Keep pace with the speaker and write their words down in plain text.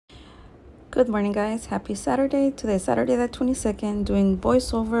Good morning, guys. Happy Saturday. Today is Saturday the 22nd, doing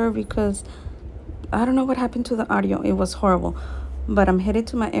voiceover because I don't know what happened to the audio. It was horrible. But I'm headed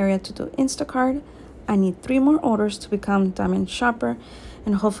to my area to do Instacart. I need 3 more orders to become Diamond Shopper,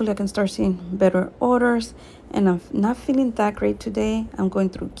 and hopefully I can start seeing better orders. And I'm not feeling that great today. I'm going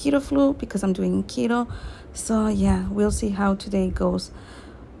through keto flu because I'm doing keto. So yeah, we'll see how today goes.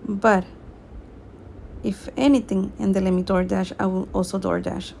 But if anything, and they let me DoorDash, I will also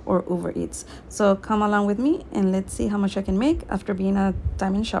DoorDash or Uber Eats. So come along with me and let's see how much I can make after being a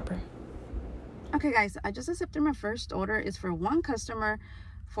Diamond Shopper. Okay, guys, I just accepted my first order. It's for one customer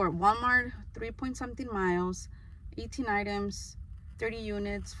for Walmart, 3-point-something miles, 18 items, 30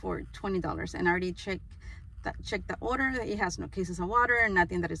 units for $20. And I already checked the order. It has no cases of water,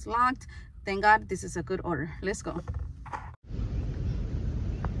 nothing that is locked. Thank God, this is a good order. Let's go.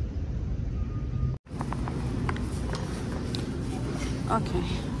 Okay,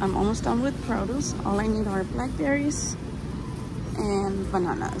 I'm almost done with produce. All I need are blackberries and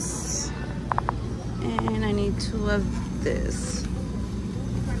bananas. And I need 2 of this.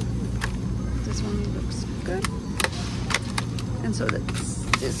 This one looks good. And so that's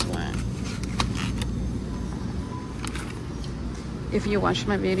this one. If you watch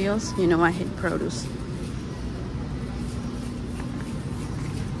my videos, you know I hate produce.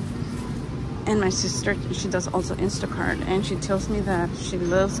 And my sister, she does also Instacart, and she tells me that she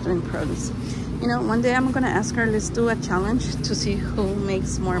loves doing produce. You know, one day I'm gonna ask her, let's do a challenge to see who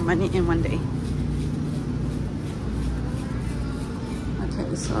makes more money in one day.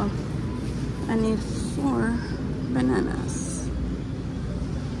 Okay, so I need 4 bananas.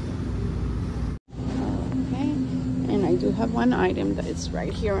 Okay, and I do have one item that is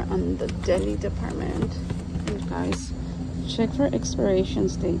right here on the deli department. And guys, check for expiration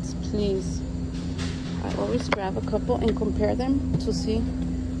dates, please. I always grab a couple and compare them to see.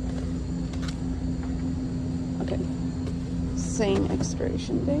 Okay, same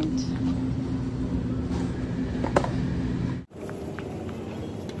expiration date.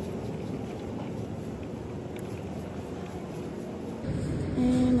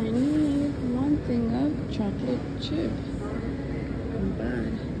 And I need 1 thing of chocolate chip.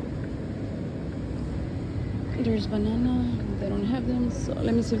 Bad. There's banana. They don't have them, so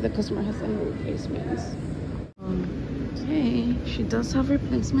let me see if the customer has any replacements. Okay, she does have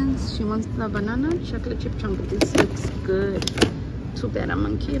replacements. She wants the banana chocolate chip chunk. This looks good. Too bad I'm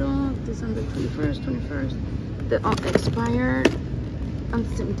on keto. This on the 21st. They all expired on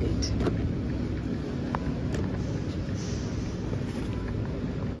the same date.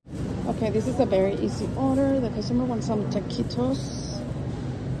 Okay, this is a very easy order. The customer wants some taquitos.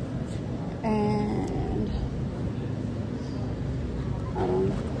 And I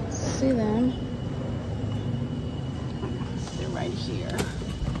don't see them. They're right here.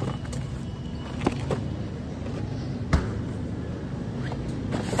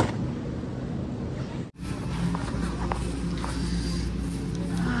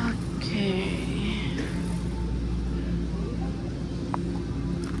 Okay.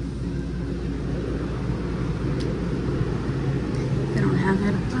 They don't have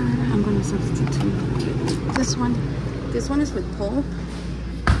it, but I'm gonna substitute this one. This one is with pulp.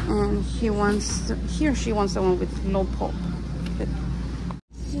 And he or she wants the one with no pulp.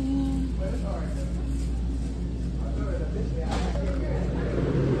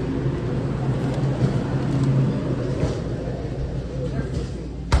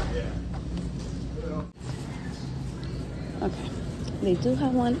 Okay, they do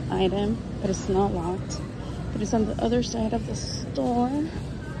have one item, but it's not locked. It is on the other side of the store,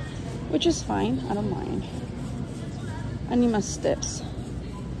 which is fine. I don't mind. I need my steps.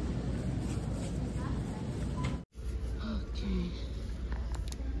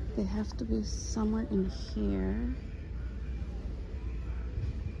 They have to be somewhere in here.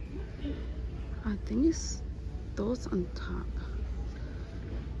 I think it's those on top.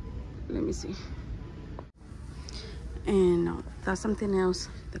 Let me see. And no, that's something else.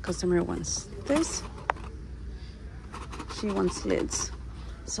 The customer wants this. She wants lids.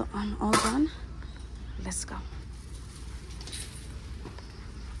 So I'm all done. Let's go.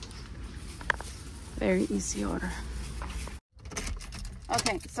 Very easy order.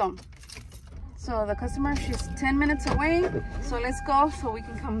 Okay, so the customer, she's 10 minutes away. So let's go so we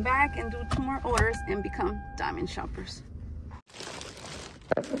can come back and do 2 more orders and become Diamond Shoppers.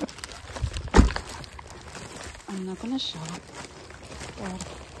 I'm not gonna shout, but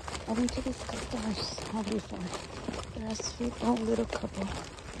I went to this customer's house before. They're a sweet old little couple.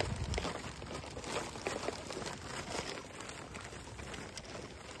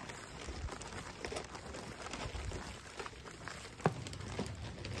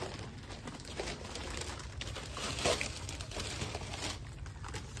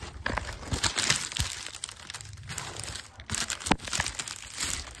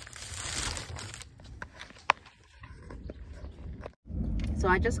 So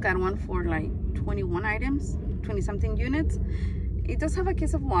I just got one for like 21 items, 20 something units. It does have a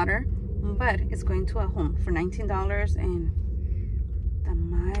case of water, but it's going to a home for $19. And the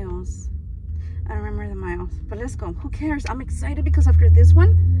miles, I don't remember the miles, but let's go. Who cares? I'm excited because after this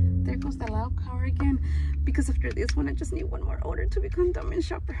one, there goes the loud car again. Because after this one, I just need one more order to become Diamond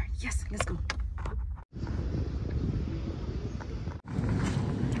Shopper. Yes, let's go.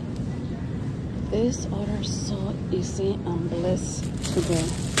 This order is so easy. I'm blessed today.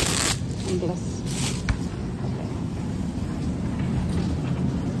 I'm blessed. Okay.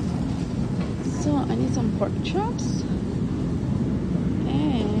 So I need some pork chops.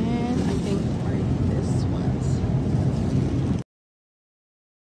 And I think this one's.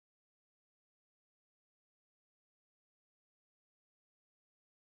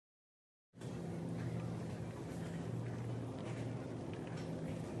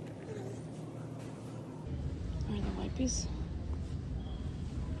 Are the wipes?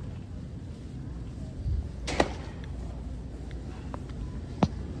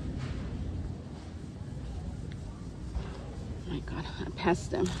 Oh my God, I passed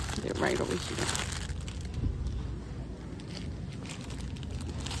them. They're right over here.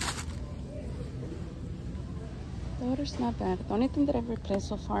 The order's not bad. The only thing that I've replaced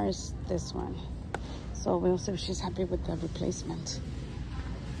so far is this one. So we'll see if she's happy with the replacement.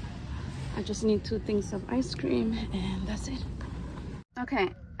 I just need 2 things of ice cream and that's it. Okay,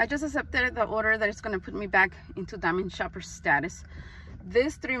 I just accepted the order that is going to put me back into Diamond Shopper status.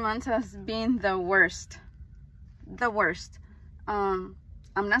 This 3 months has been the worst. The worst. I'm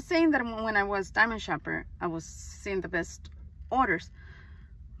not saying that when I was Diamond Shopper, I was seeing the best orders,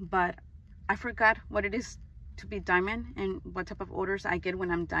 but I forgot what it is to be Diamond and what type of orders I get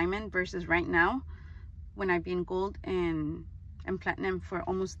when I'm Diamond versus right now when I've been Gold and Platinum for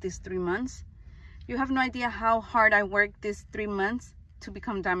almost these 3 months. You have no idea how hard I worked these 3 months to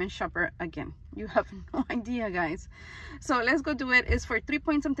become Diamond Shopper again. You have no idea, guys. So let's go do it. It's for 3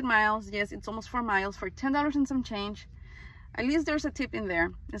 point something miles. Yes, it's almost 4 miles for $10 and some change. At least there's a tip in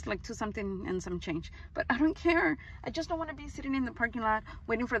there. It's like 2 something and some change, but I don't care. I just don't want to be sitting in the parking lot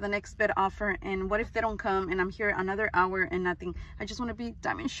waiting for the next bid offer, and what if they don't come and I'm here another hour and nothing. I just want to be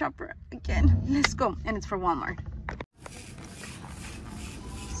Diamond Shopper again. Let's go. And it's for Walmart.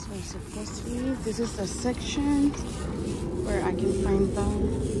 So supposedly this is the section where I can find the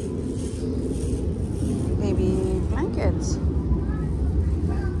baby blankets,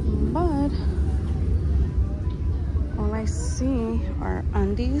 but all I see are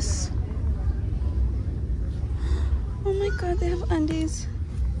undies. Oh my God, they have undies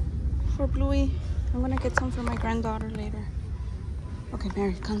for Bluey. I'm gonna get some for my granddaughter later. Okay,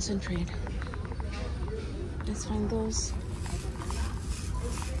 Mary, concentrate. Let's find those.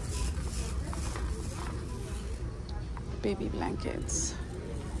 Baby blankets.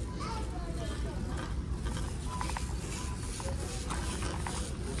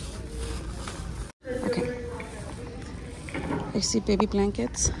 Okay. I see baby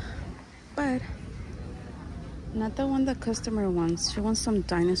blankets, but not the one the customer wants. She wants some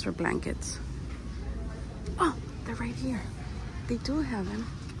dinosaur blankets. Oh, they're right here. They do have them.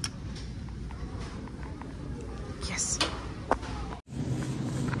 Yes.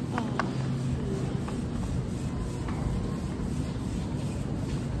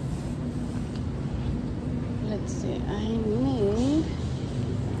 Let's see, I need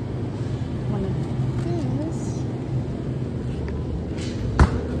one of this.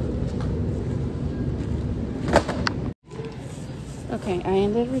 Okay, I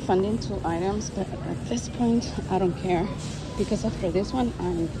ended refunding 2 items, but at this point, I don't care. Because after this one,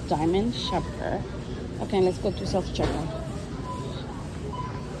 I'm Diamond Shopper. Okay, let's go to self-checkout.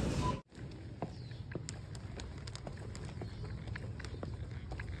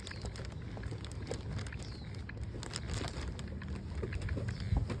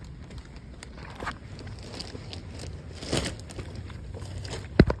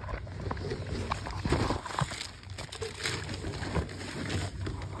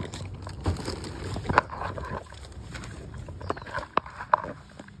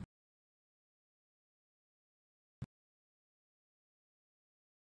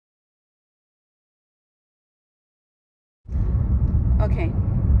 Okay,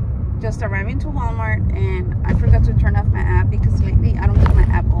 just arriving to Walmart, and I forgot to turn off my app because lately I don't keep my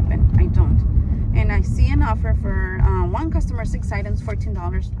app open. I don't. And I see an offer for one customer, 6 items,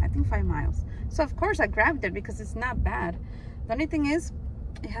 $14, I think 5 miles. So of course I grabbed it because it's not bad. The only thing is,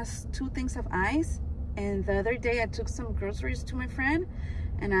 it has 2 things of ice. And the other day I took some groceries to my friend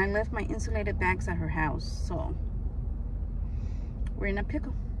and I left my insulated bags at her house. So we're in a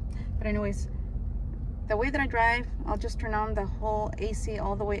pickle. But anyways, the way that I drive, I'll just turn on the whole AC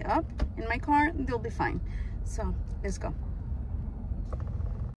all the way up in my car, and they'll be fine. So let's go.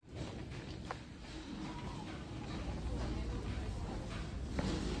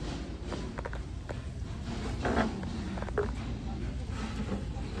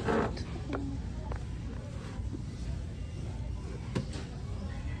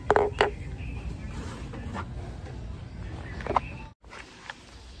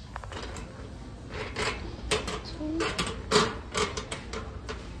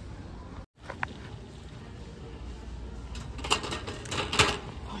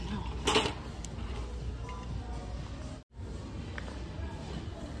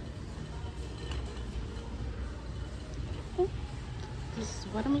 This is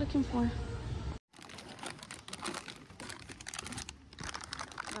what I'm looking for.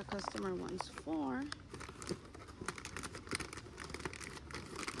 The customer wants 4.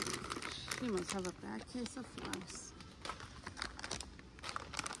 She must have a bad case of flies.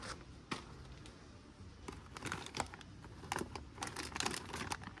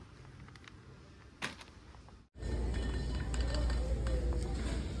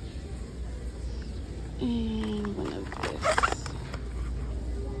 And one of this.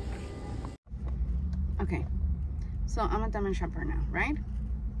 Okay, so I'm a diamond shopper now, right?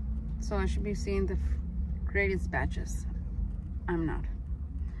 So I should be seeing the greatest batches. I'm not.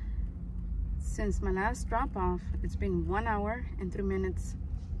 Since my last drop off, it's been 1 hour and 3 minutes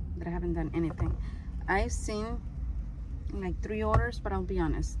that I haven't done anything. I've seen like 3 orders, but I'll be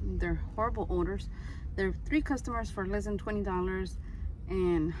honest, they're horrible orders. There are 3 customers for less than $20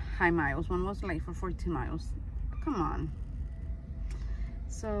 and high miles. One was late for 14 miles. Come on.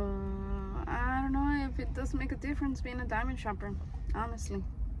 So I don't know if it does make a difference being a diamond shopper, honestly.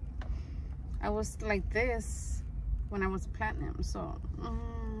 I was like this when I was platinum, so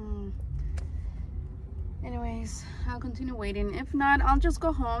anyways, I'll continue waiting. If not, I'll just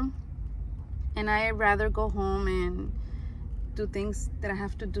go home, and I'd rather go home and do things that I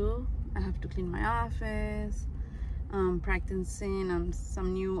have to do. I have to clean my office, practicing on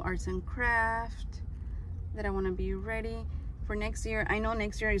some new arts and craft that I want to be ready for next year. I know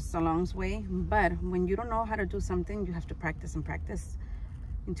next year is a long way, but when you don't know how to do something, you have to practice and practice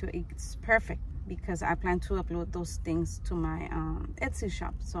until it's perfect, because I plan to upload those things to my Etsy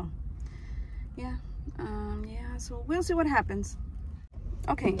shop. So yeah, so we'll see what happens.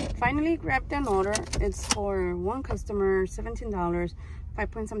 Okay, finally grabbed an order. It's for one customer, $17,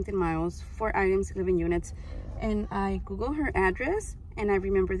 5-point-something miles, 4 items, 11 units. And I Google her address, and I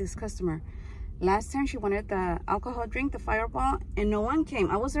remember this customer. Last time she wanted the alcohol drink, the Fireball, and no one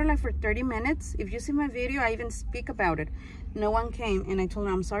came. I was there like for 30 minutes. If you see my video, I even speak about it. No one came, and I told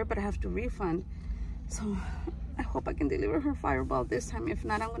her, I'm sorry, but I have to refund. So I hope I can deliver her Fireball this time. If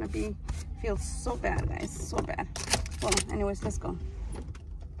not, I'm gonna feel so bad, guys, so bad. Well, anyways, let's go.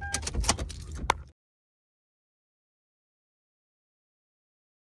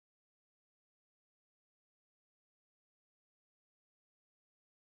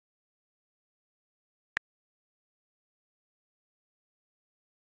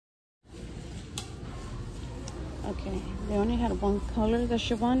 Okay, they only had one color that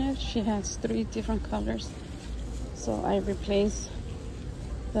she wanted. She has 3 different colors. So I replaced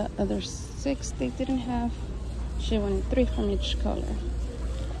the other 6 they didn't have. She wanted 3 from each color.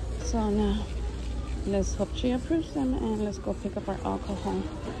 So now, let's hope she approves them, and let's go pick up our alcohol.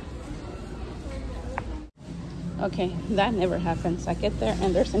 Okay, that never happens. I get there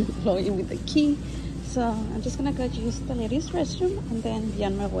and there's an employee with the key. So I'm just gonna go use the ladies' restroom and then be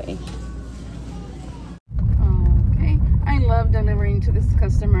on my way. I love delivering to this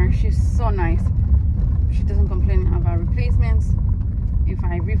customer. She's so nice. She doesn't complain about replacements. If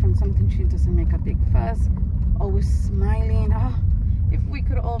I refund something, she doesn't make a big fuss. Always smiling. Oh, if we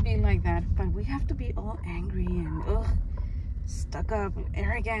could all be like that, but we have to be all angry and stuck up,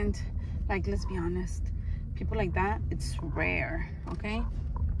 arrogant. Like, let's be honest, people like that, it's rare. Okay.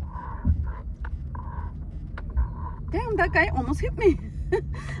 Damn, that guy almost hit me.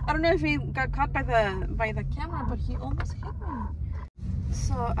 I don't know if he got caught by the camera, but he almost hit me.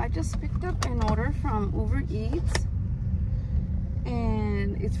 So I just picked up an order from Uber Eats,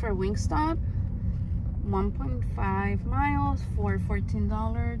 and it's for Wingstop, 1.5 miles for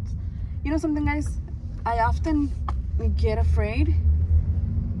 $14. You know something, guys? I often get afraid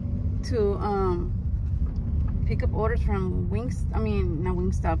to pick up orders from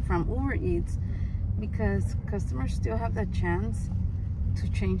from Uber Eats, because customers still have the chance to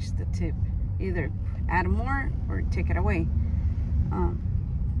change the tip, either add more or take it away.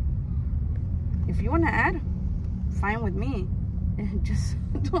 If you want to add, fine with me, and just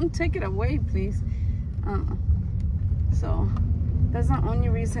don't take it away, please. So that's the only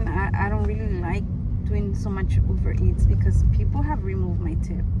reason I don't really like doing so much Uber Eats, because people have removed my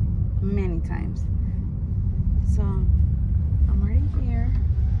tip many times. So I'm already here,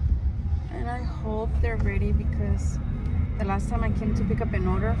 and I hope they're ready, because the last time I came to pick up an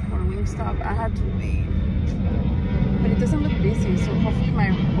order for Wingstop, I had to wait. But it doesn't look busy, so hopefully my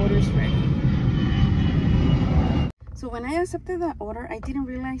order's ready. So when I accepted the order, I didn't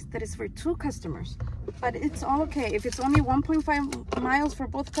realize that it's for 2 customers. But it's all okay. If it's only 1.5 miles for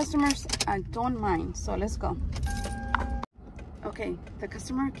both customers, I don't mind. So let's go. Okay, the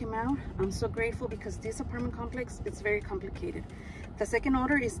customer came out. I'm so grateful, because this apartment complex is very complicated. The second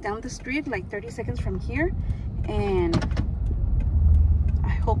order is down the street, like 30 seconds from here. And I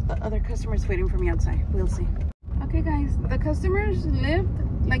hope the other customer is waiting for me outside. We'll see. Okay guys, the customers lived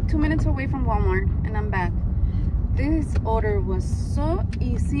like 2 minutes away from Walmart, and I'm back. This order was so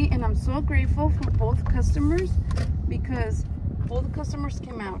easy, and I'm so grateful for both customers, because both customers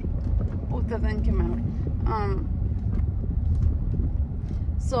came out. Both of them came out.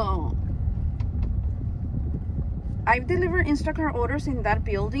 So I've delivered Instacart orders in that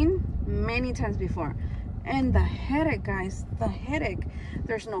building many times before, and the headache, guys, the headache.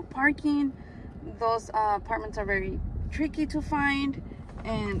 There's no parking. Those apartments are very tricky to find,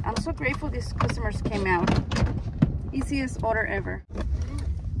 and I'm so grateful these customers came out. Easiest order ever.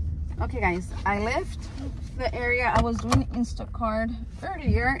 Okay guys, I left the area I was doing Instacart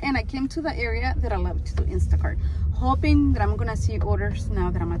earlier, and I came to the area that I love to do Instacart, hoping that I'm gonna see orders now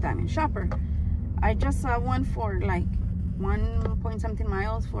that I'm a diamond shopper. I just saw one for like 1 point something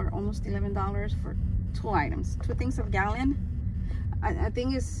miles for almost $11 for 2 items, 2 things of gallon. I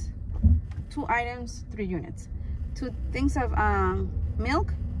think it's 2 items, 3 units, 2 things of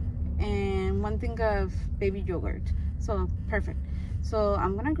milk, and 1 thing of baby yogurt. So perfect. So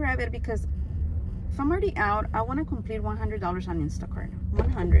I'm gonna grab it, because if I'm already out, I want to complete $100 on Instacart.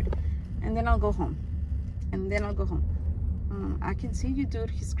 100, and then I'll go home. I can see you, dude.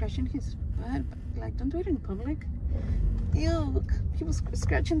 He's scratching his butt. Like, don't do it in public. Ew, he was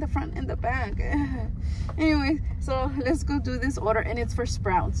scratching the front and the back. Anyway, so let's go do this order, and it's for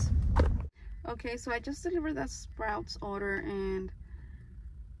Sprouts. Okay, so I just delivered that Sprouts order, and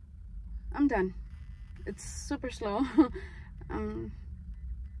I'm done. It's super slow.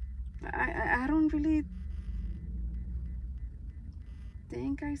 I don't really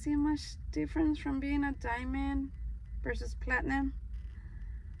think I see much difference from being a diamond versus platinum,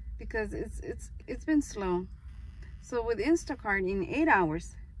 because it's been slow. So with Instacart, in 8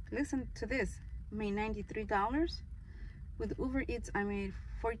 hours, listen to this, I made $93. With Uber Eats, I made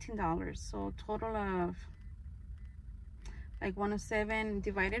 $14. So total of like 107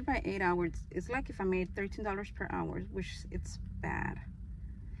 divided by 8 hours. It's like if I made $13 per hour, which it's bad,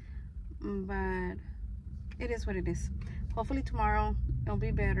 but it is what it is. Hopefully tomorrow it'll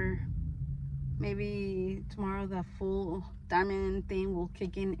be better. Maybe tomorrow the full diamond thing will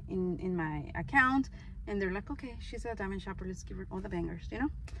kick in my account, and they're like, okay, she's a diamond shopper, let's give her all the bangers, you know.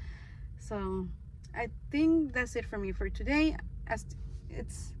 So I think that's it for me for today. As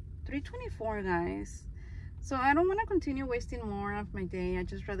it's 3:24, guys, so I don't want to continue wasting more of my day. I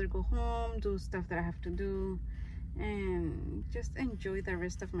just rather go home, do stuff that I have to do, and just enjoy the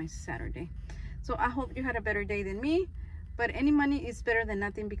rest of my Saturday. So I hope you had a better day than me, but any money is better than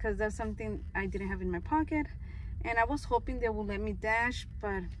nothing, because that's something I didn't have in my pocket, and I was hoping they will let me dash,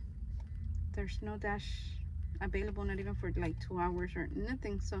 but there's no dash available, not even for like 2 hours or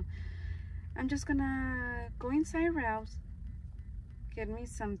nothing. So I'm just gonna go inside Ralph's, get me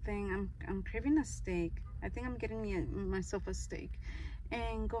something. I'm craving a steak. I think I'm getting myself a steak,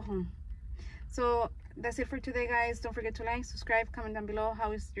 and go home. So that's it for today, guys. Don't forget to like, subscribe, comment down below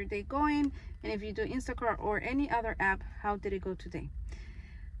how is your day going, and if you do Instacart or any other app, how did it go today?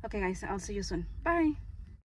 Okay guys, I'll see you soon. Bye.